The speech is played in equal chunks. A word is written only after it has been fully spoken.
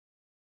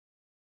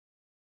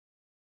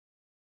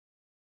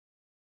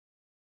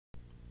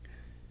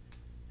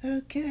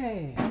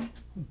Okay,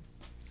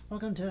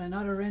 welcome to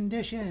another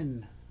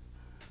rendition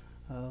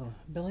of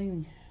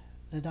building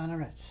the Donna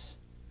Hritz.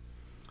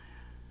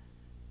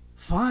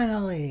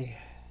 Finally,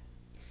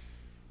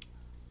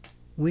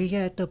 we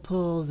get to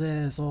pull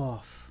this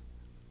off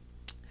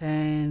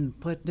and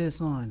put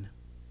this on.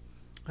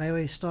 I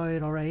already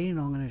started already, and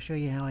I'm going to show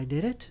you how I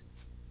did it.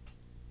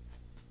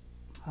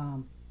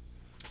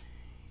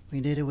 We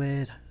did it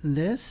with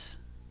this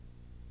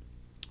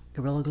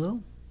Gorilla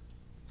Glue.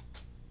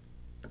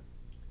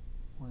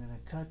 We're going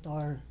to cut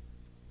our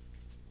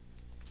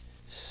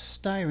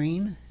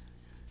styrene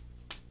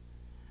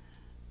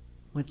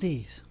with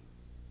these,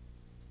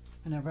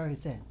 and they're very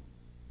thin.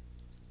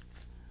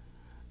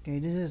 Okay,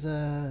 this is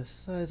a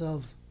size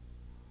of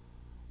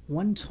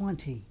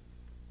 120.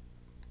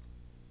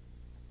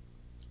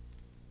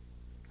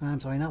 I'm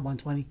sorry, not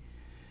 120.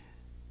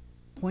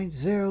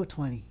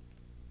 0.020.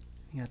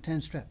 You got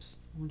 10 strips,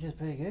 which is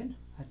pretty good.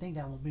 I think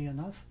that will be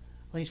enough,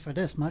 at least for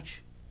this much.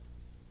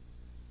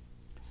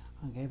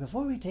 Okay,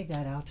 before we take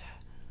that out,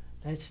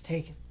 let's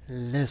take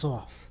this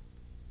off.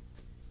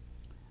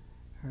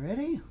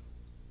 Ready?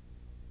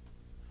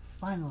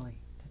 Finally,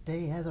 the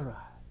day has arrived.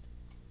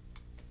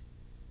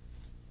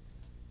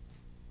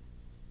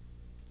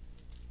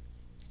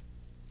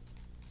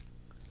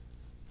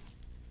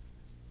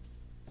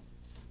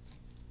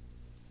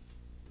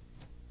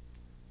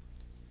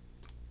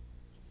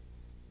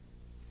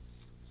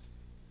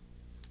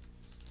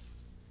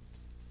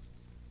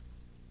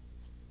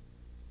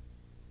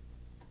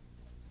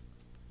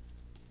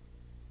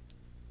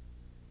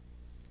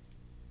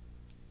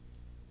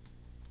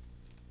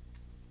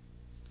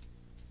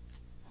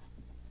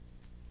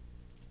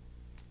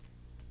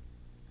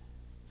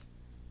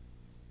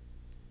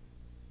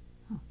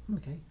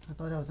 Okay, I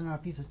thought that was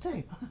another piece of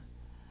tape,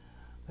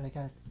 but I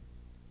got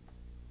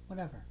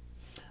whatever.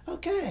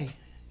 Okay,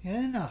 good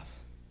enough.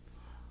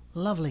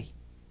 Lovely.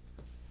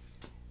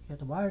 Got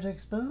the wires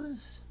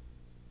exposed.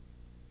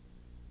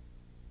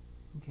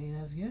 Okay,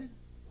 that's good.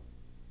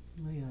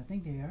 I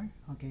think they are.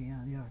 Okay,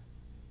 yeah, they are.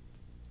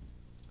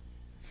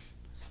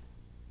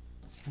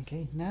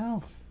 Okay,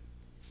 now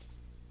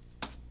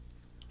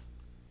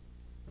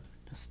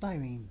the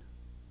styrene.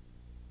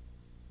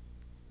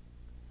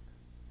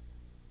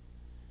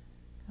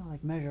 I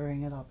like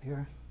measuring it up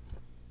here.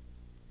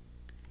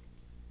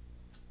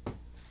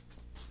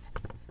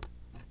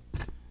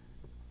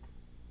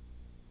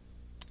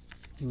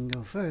 You can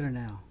go further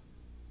now.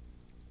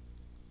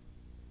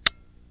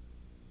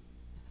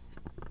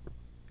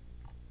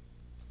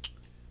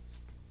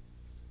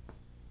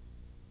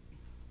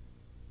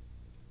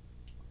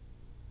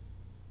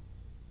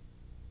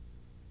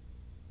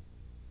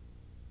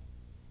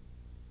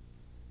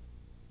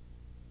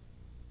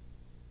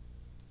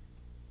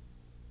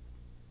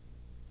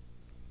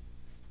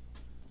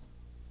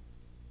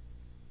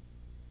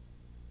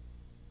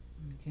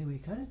 Okay, we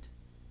cut it.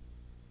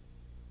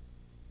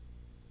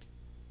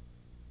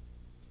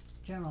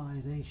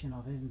 Generalization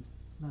of it,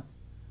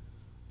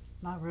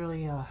 not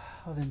really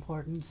of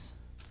importance.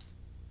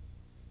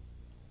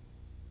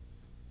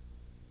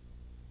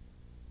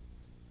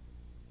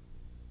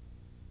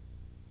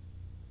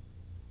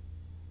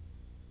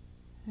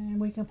 And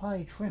we can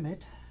probably trim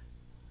it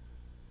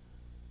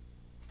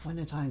when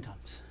the time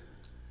comes.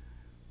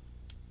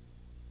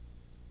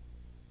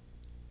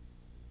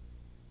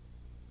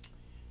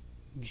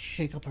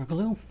 Shake up our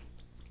glue.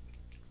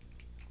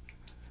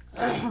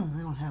 I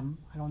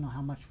don't know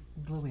how much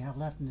glue we have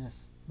left in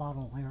this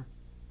bottle here.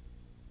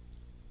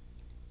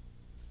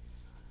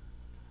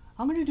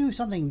 I'm going to do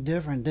something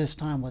different this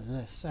time with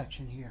this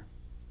section here.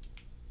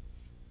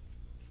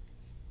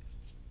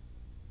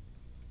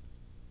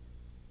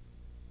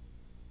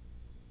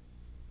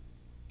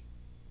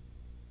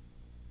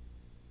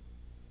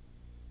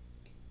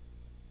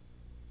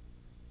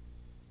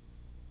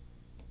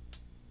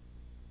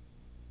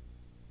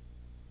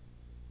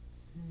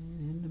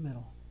 In the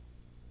middle.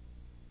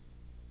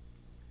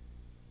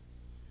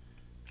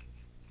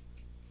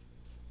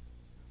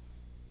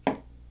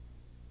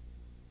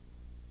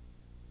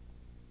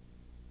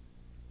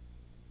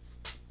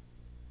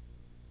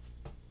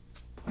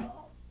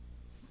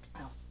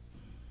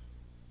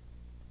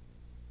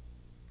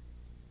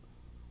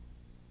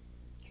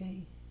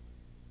 Okay.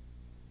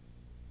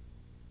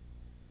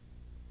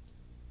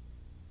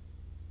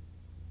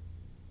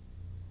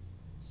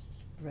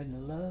 Spread the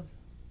love.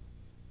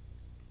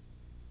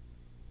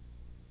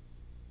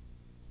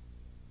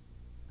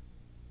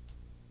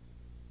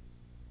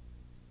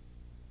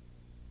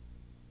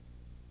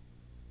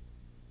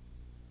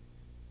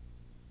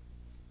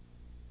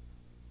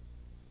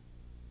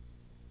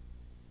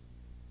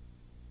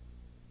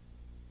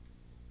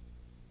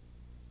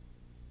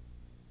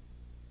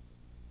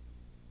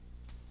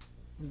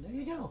 And there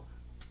you go.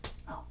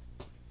 Oh.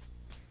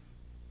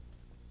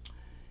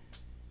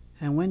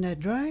 And when that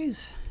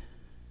dries,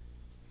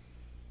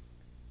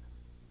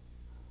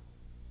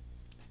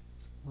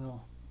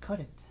 we'll cut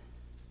it.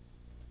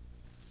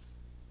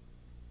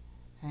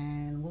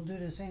 And we'll do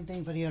the same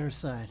thing for the other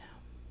side.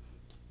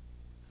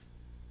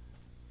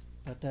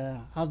 But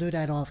I'll do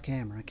that off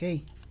camera,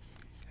 okay?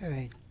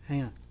 Alright,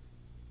 hang on.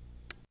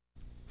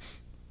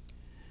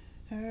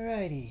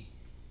 Alrighty.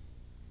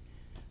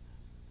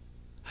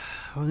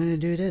 We're going to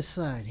do this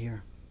side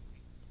here.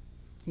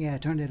 Yeah, I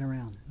turned it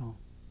around. Oh.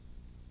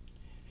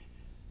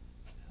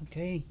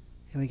 Okay,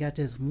 and we got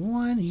this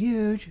one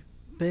huge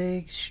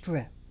big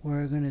strip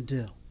we're going to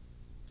do.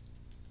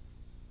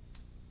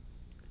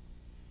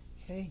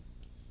 Okay.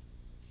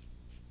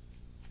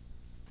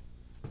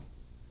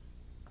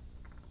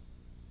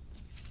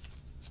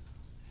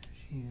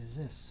 Let's use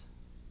this.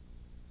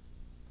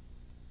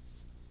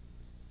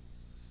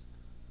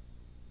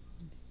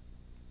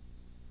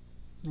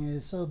 And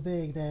it's so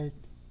big that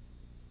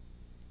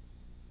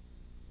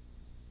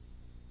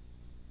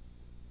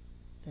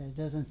it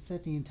doesn't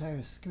fit the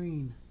entire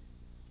screen.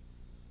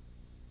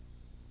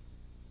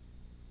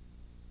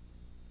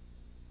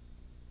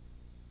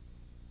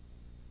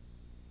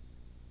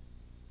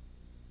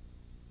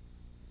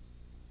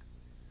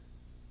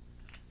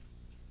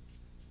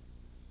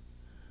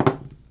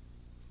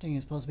 Thing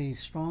is supposed to be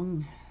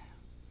stronger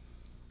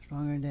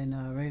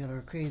than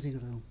regular crazy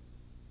glue.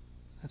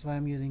 That's why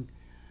I'm using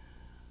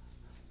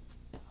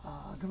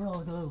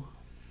Gorilla Glue.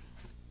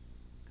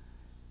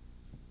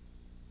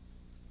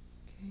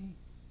 Okay,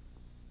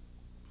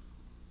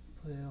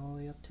 put it all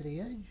the way up to the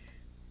edge.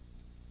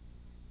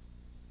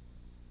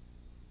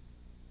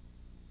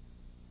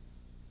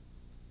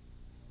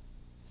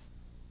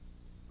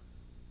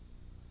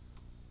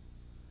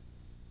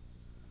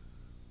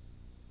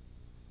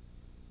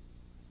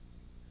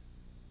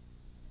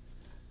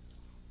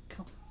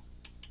 Come on.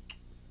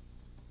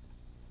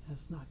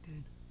 That's not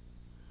good.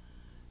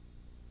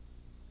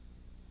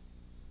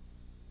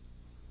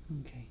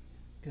 Okay,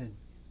 good.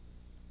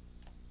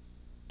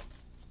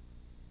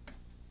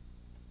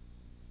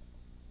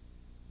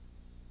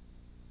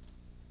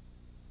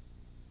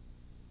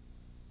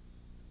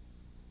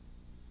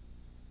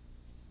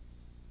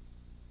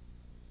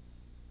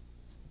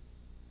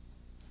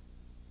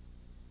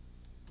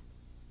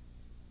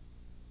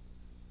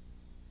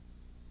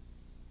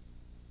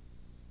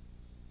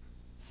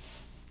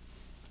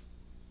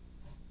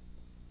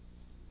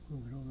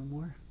 Move it over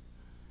more.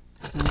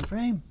 In the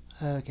frame.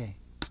 Okay.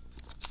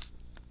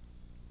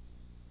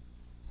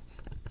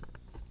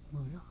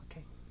 Move it on.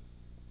 Okay.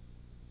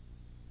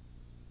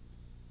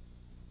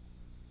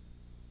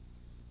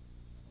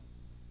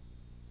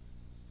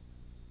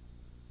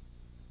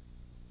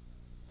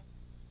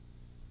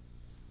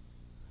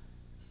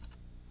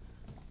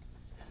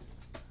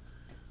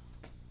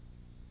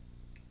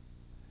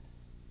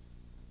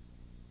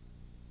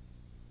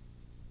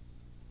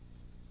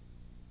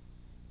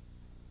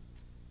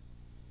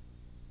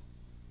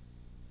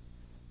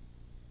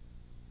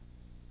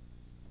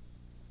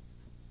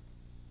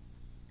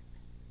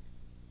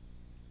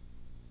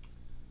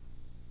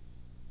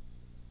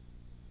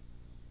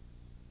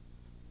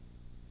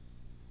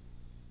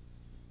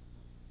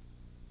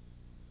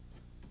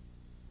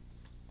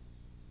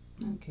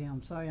 Okay,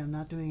 I'm sorry I'm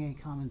not doing any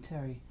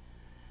commentary.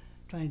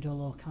 I'm trying to do a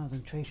little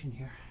concentration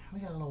here. We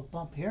got a little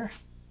bump here.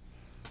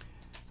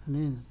 And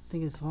then I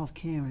think it's off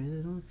camera.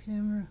 Is it on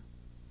camera?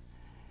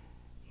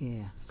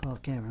 Yeah, it's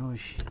off camera. Oh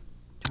shit.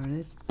 Turn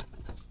it.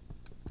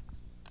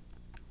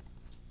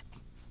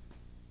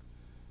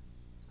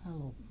 A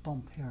little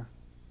bump here.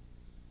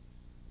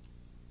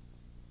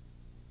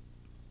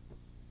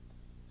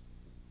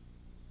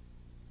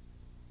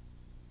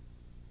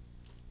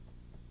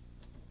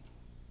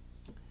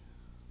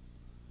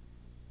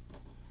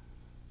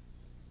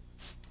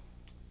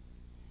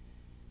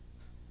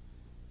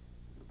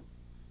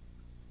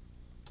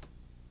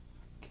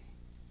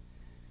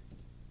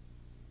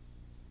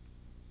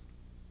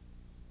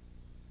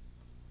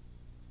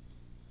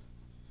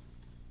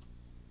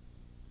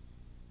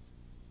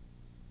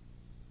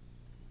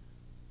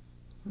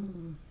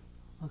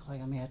 Looks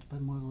like I may have to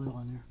put more glue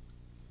on there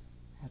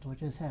after what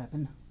just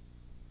happened.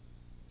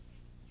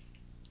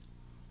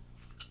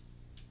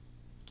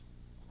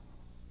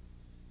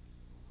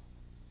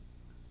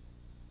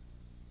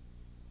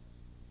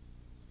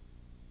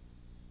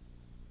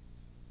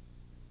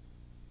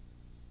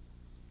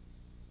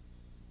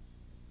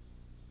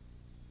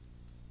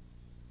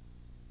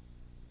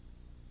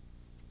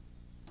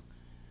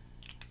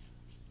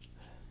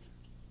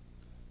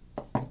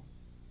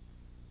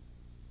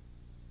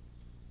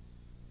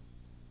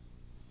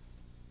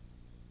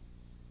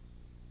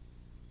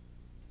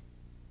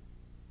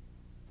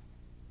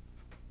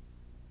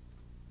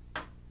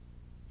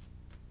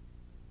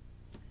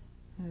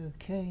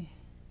 Okay.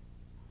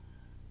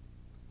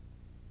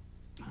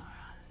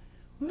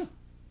 Whew.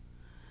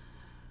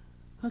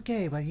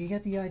 Okay, but you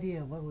get the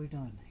idea of what we're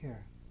doing here.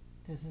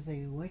 This is a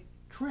white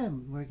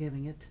trim we're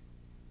giving it.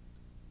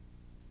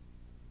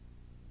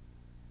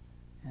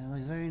 And it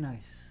looks very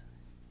nice.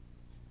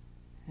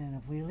 And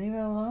if we leave it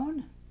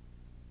alone,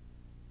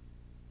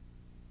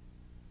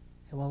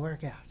 it will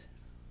work out.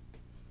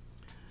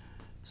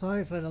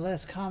 Sorry for the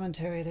less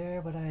commentary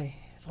there, but I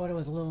thought it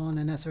was a little on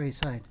the necessary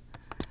side.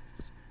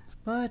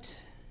 But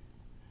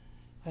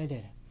I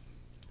did it.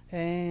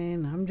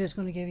 and I'm just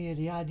going to give you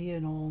the idea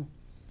and all,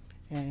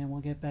 and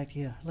we'll get back to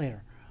you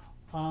later.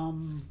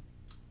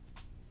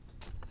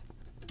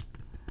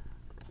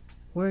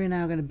 We're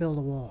now going to build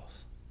the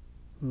walls,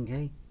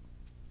 okay,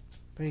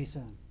 pretty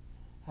soon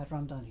after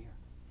I'm done here.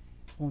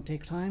 Won't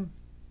take time,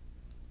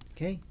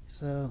 okay,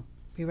 so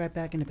be right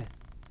back in a bit.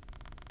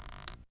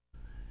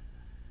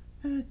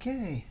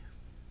 Okay,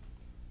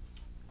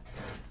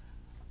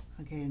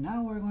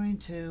 now we're going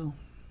to,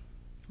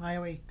 I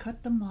already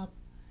cut them up.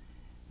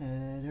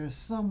 They're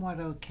somewhat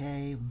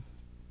okay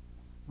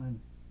when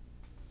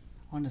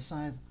on the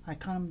sides. I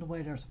cut them the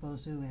way they're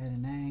supposed to, at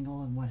an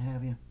angle and what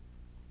have you.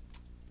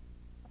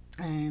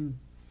 And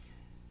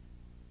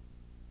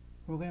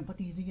we're going to put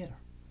these together.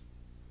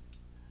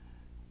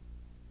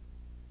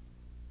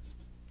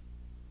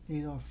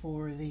 These are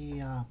for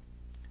the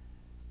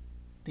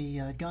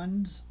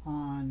guns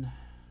on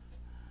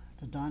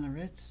the Donna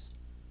Hritz.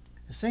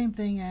 The same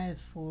thing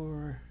as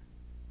for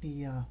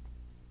the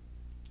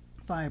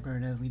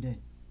Firebird as we did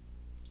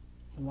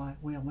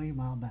way a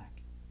while back.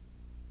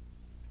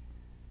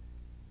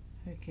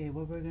 Okay,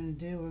 what we're going to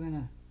do, we're going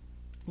to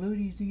glue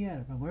these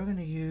together, but we're going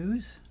to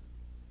use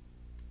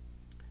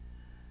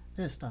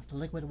this stuff, the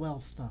liquid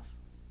weld stuff.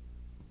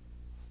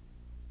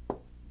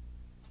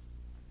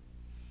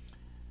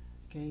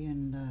 Okay,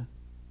 and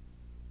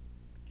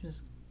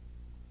just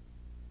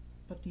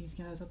put these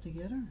guys up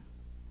together.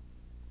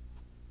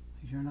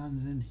 Make sure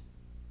nothing's in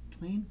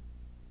between.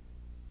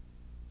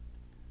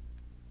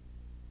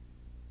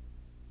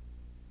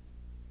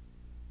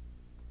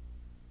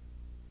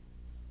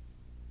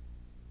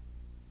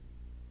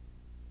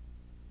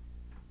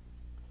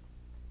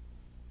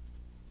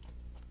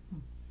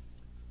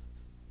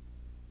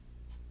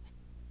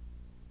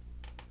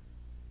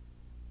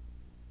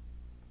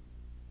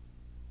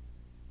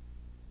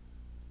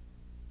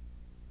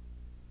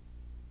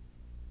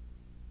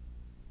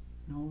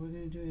 And all we're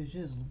going to do is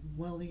just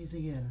weld these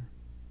together.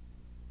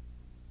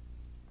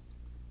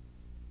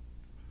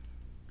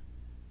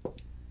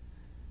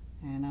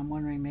 And I'm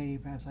wondering, maybe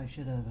perhaps I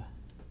should have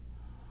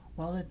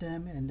welded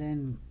them and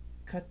then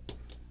cut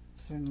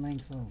certain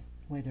lengths of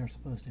the way they're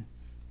supposed to.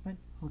 But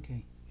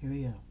okay, here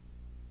we go.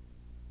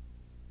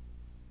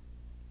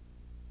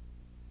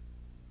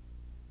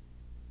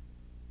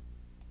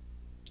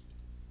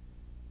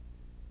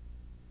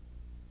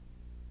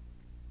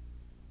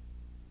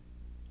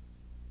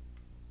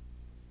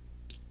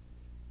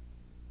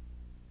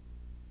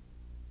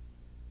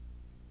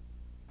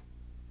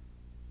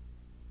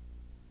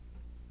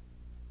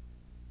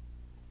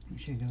 You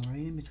should go right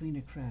in between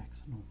the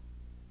cracks. No.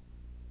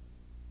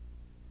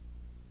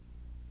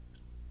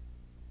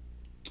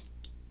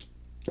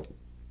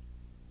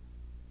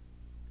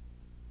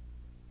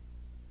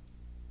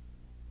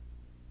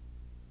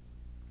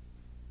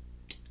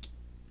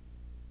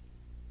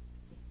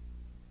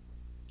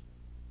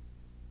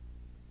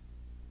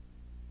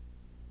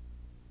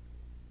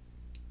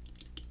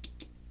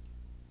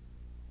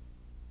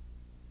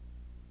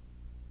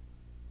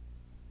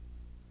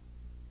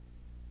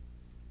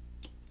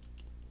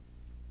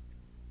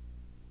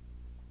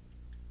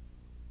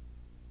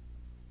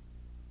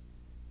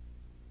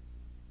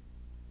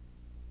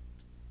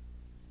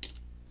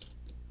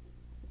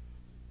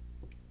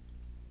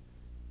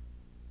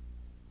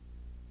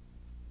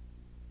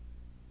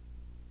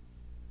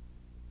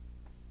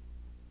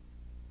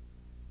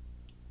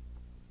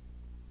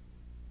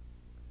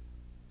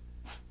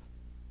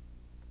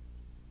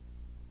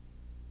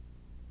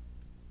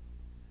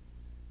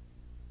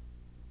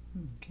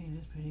 Okay,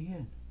 that's pretty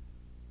good.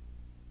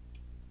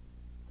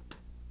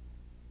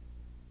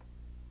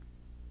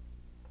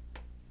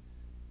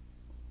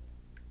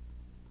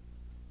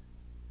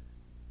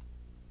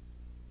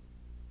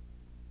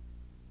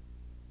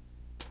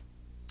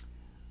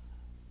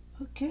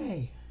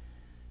 Okay,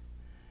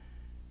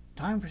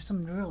 time for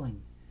some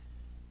drilling.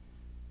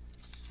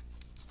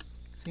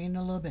 See you in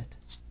a little bit.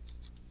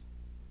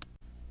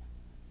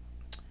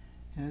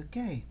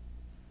 Okay,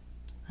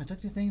 I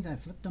took the things, I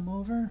flipped them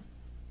over.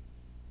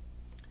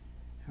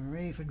 I'm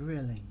ready for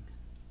drilling.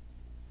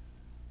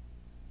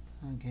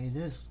 Okay,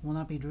 this will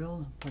not be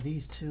drilled, but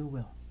these two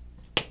will.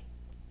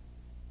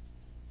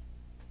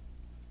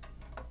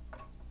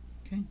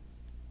 Okay.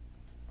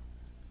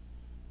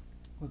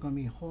 We're going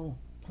to be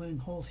putting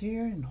holes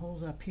here and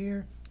holes up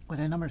here with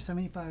a number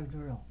 75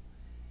 drill.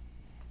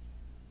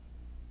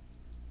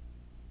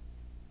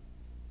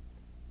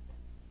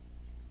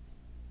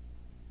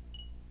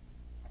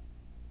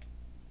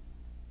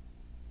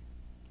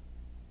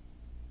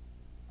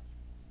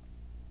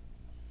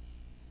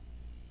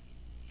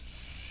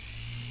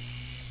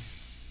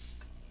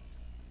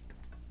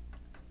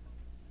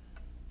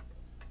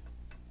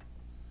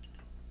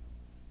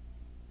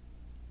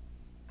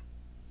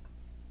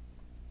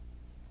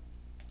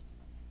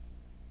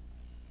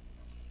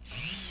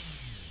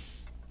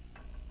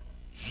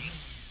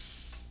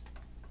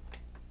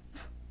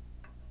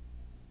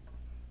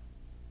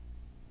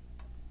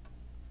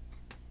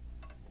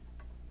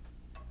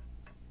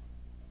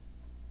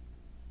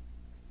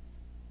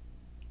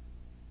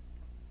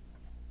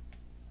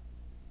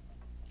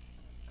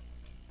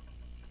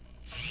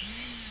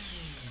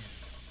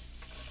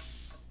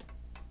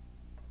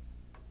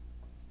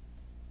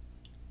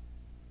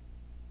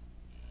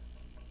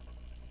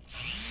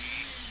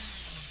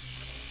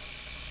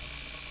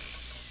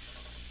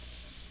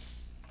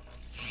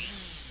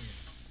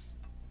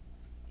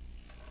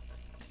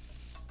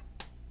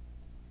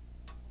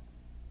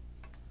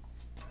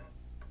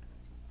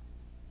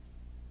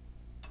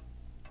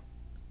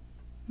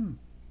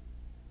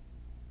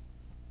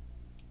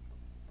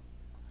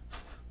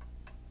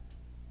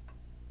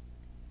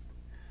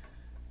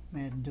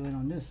 May have to do it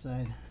on this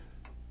side.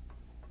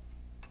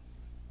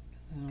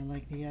 I don't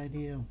like the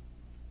idea.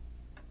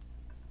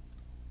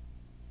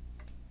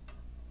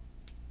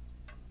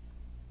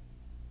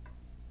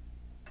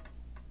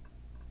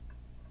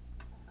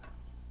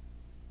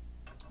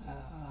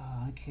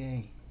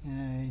 Okay,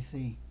 I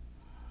see.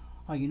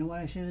 Oh, you know what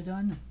I should have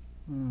done?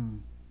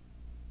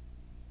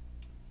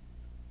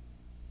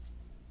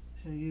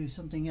 Should use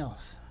something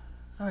else.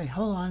 Alright,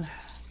 hold on.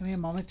 Give me a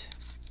moment.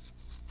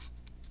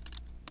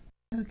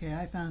 Okay,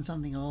 I found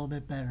something a little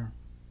bit better.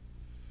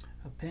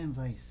 A pen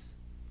vise.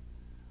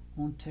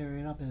 Won't tear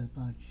it up as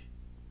much.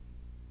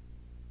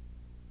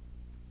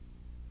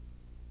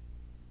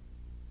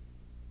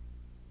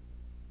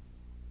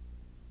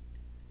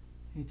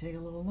 It take a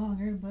little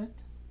longer, but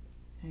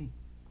hey,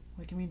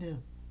 what can we do?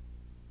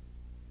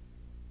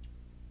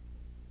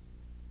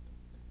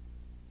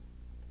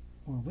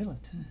 Or will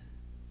it?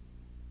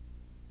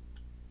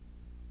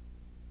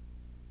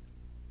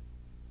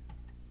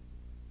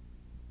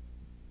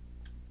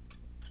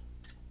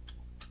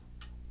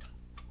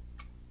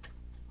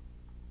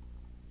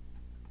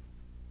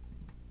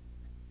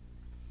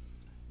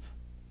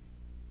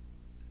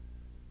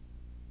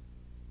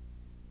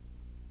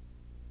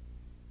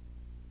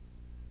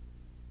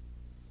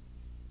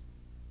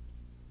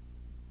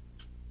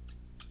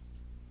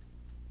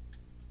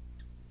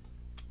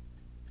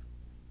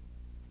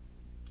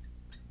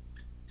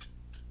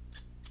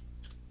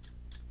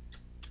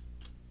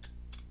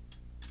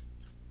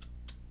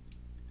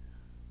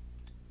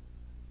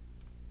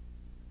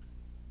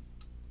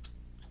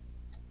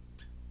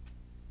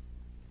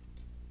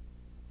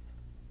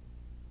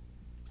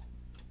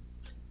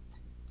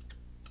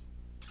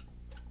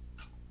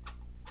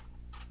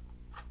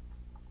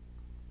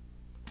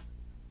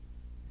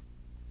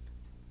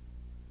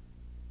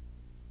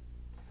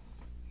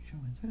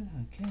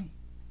 Okay.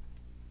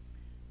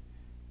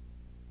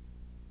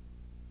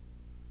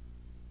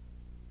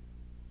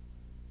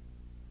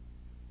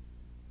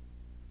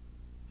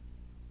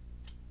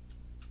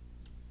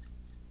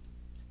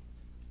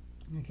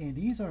 Okay,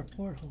 these are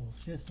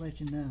portholes, just to let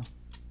you know.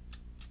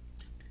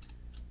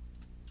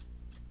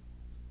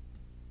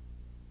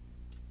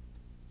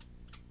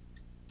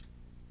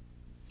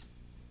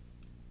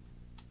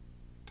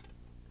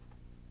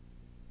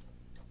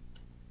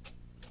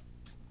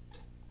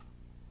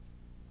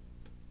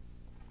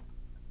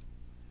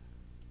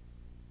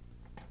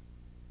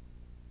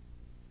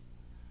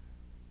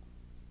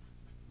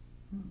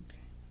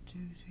 Okay, 2,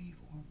 3,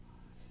 4,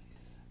 5, 6,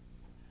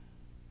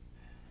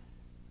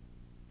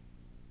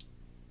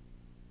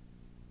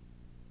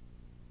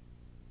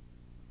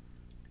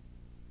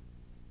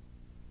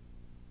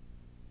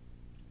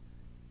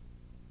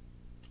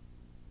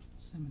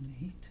 7,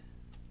 8.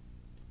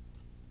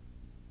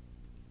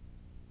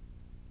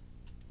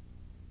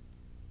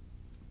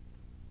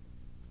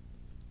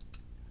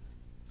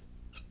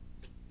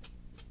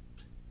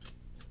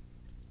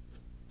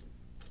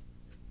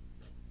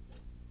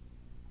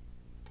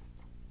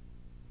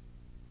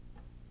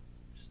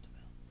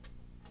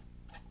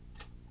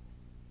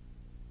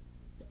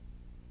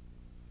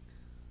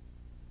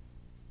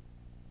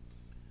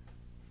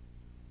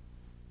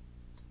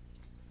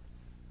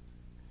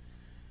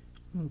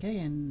 Okay,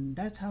 and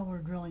that's how we're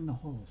drilling the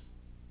holes.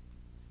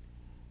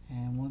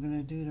 And we're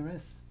going to do the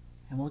rest,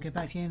 and we'll get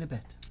back to you in a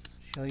bit.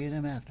 Show you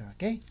them after,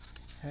 okay?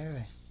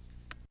 Alright.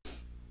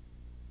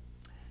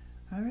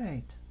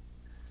 Alright.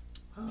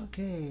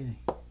 Okay.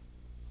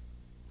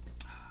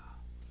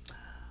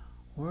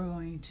 We're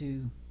going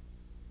to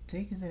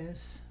take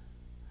this.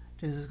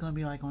 This is going to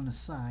be like on the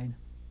side.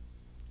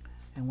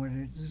 And where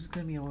this is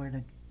going to be where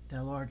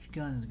the large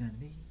gun is going to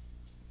be.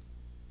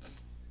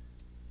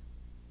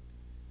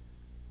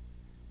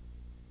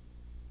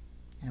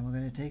 And we're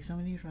going to take some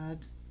of these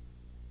rods,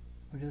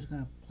 we're just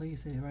going to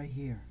place it right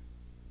here.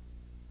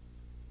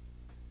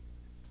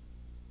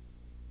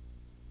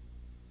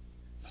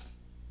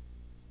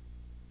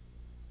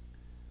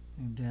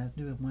 And you have to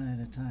do it one at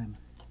a time.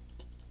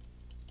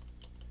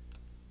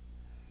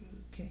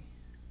 Okay.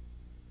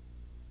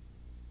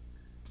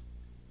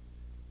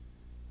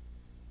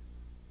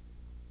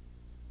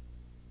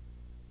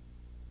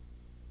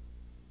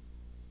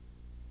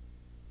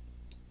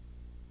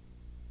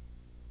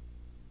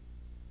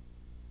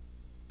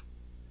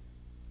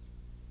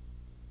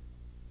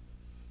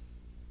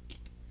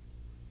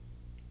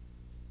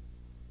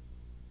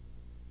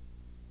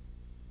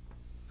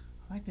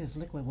 I like this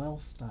liquid well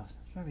stuff.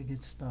 It's very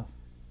good stuff.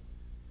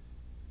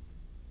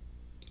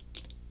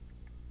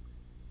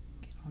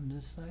 Get on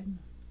this side.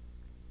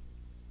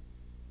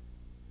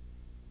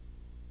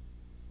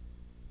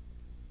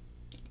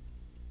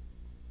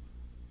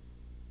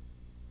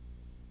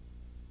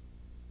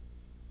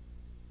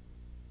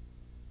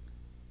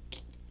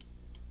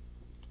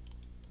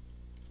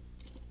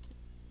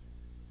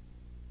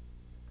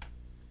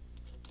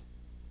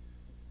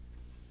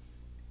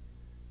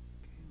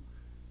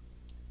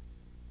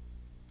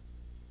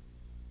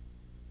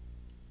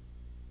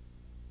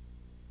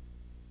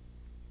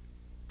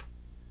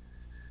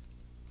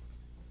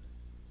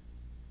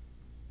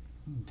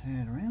 and turn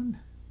it around,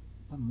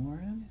 put more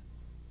in it.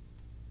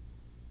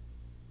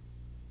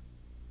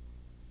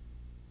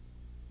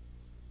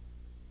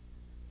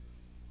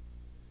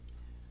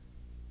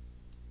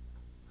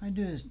 I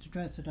do is to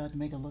dress it out to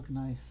make it look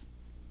nice.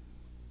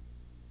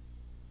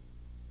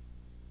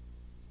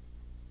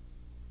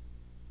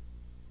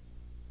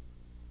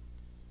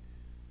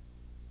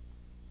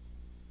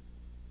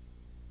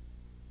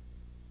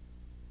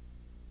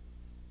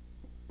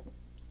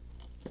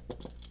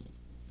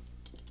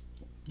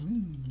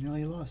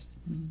 Nearly lost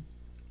it.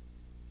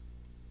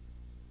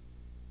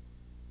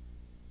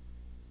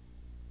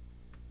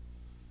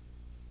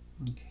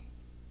 Okay.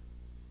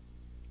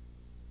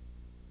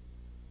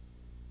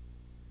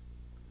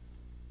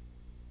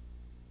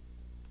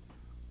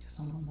 Just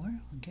a little more,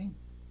 okay.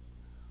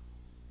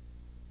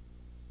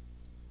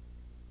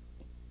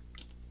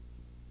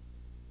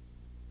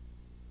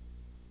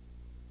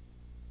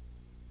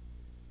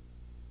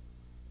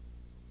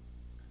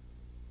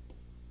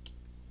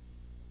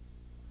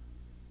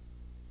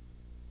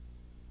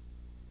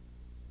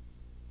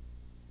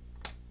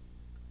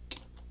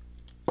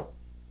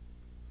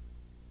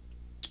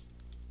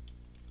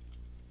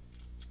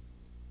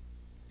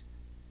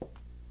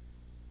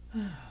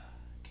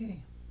 Okay.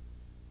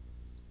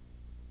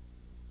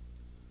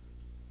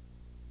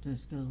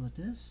 This goes with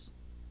this.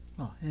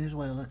 Oh, here's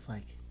what it looks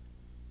like.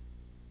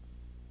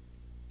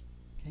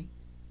 Okay.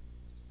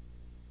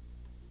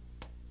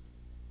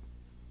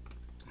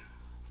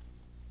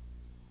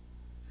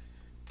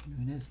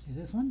 Doing this to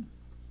this one.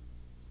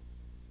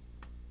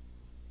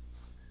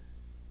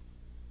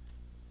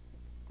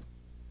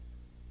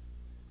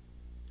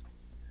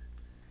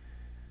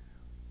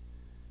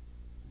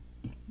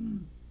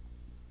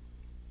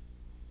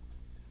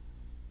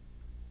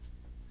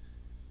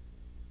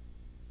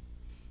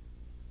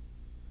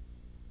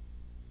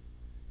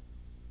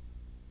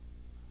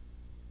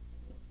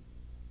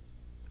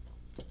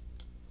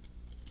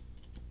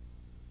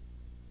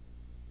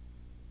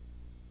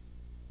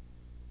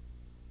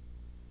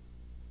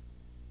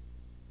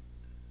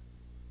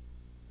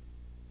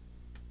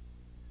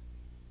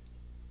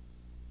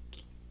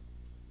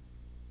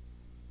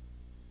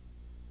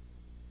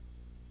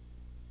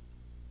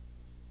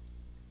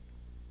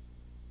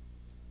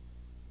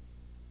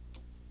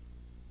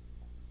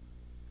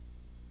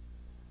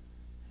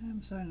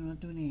 I'm sorry I'm not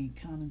doing any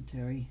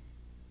commentary.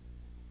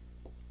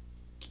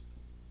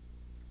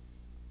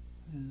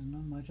 There's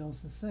not much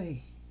else to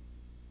say.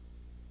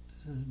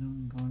 This is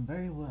going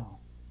very well.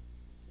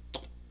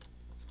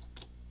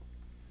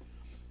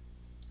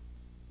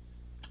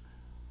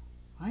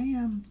 I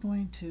am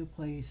going to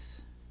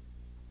place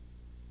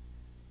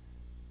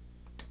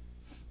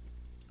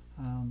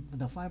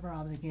the fiber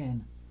optic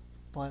in,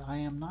 but I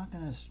am not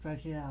going to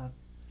stretch it out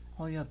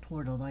all the way up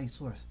toward the light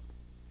source.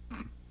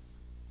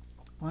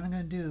 What I'm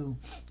going to do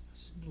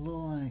is a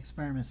little on the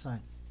experiment side.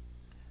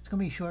 It's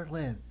going to be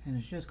short-lived, and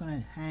it's just going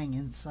to hang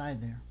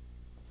inside there.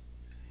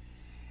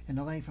 And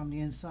the light from the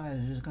inside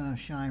is just going to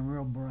shine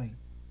real bright.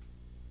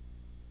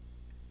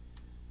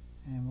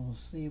 And we'll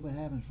see what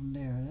happens from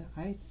there.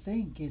 I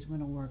think it's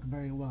going to work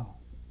very well.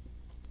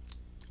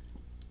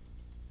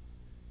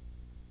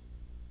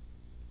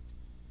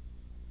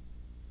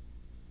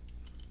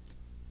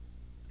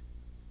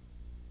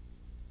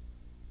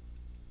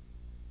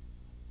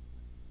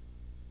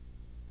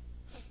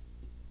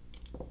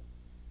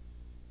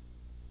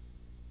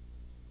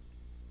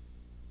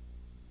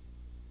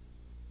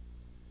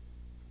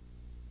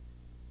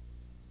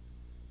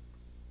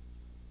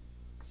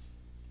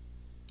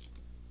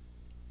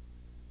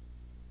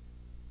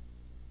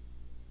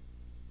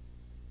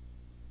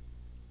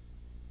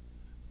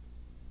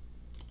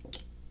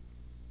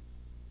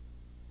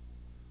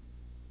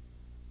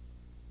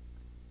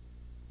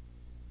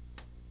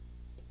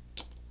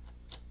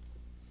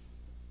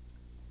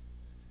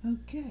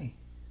 Okay,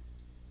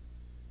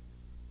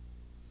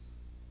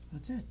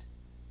 that's it.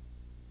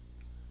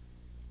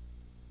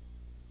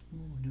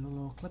 We'll do a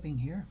little clipping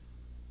here.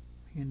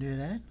 You can do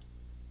that.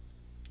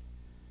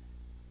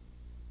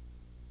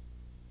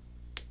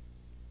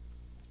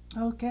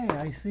 Okay,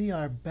 I see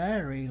our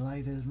battery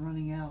life is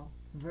running out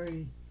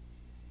very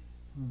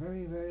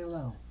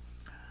low.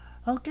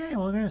 Okay,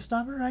 we're going to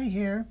stop it right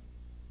here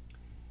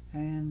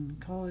and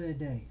call it a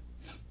day.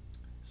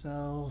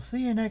 So,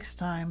 see you next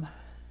time.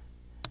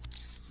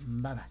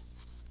 Bye-bye.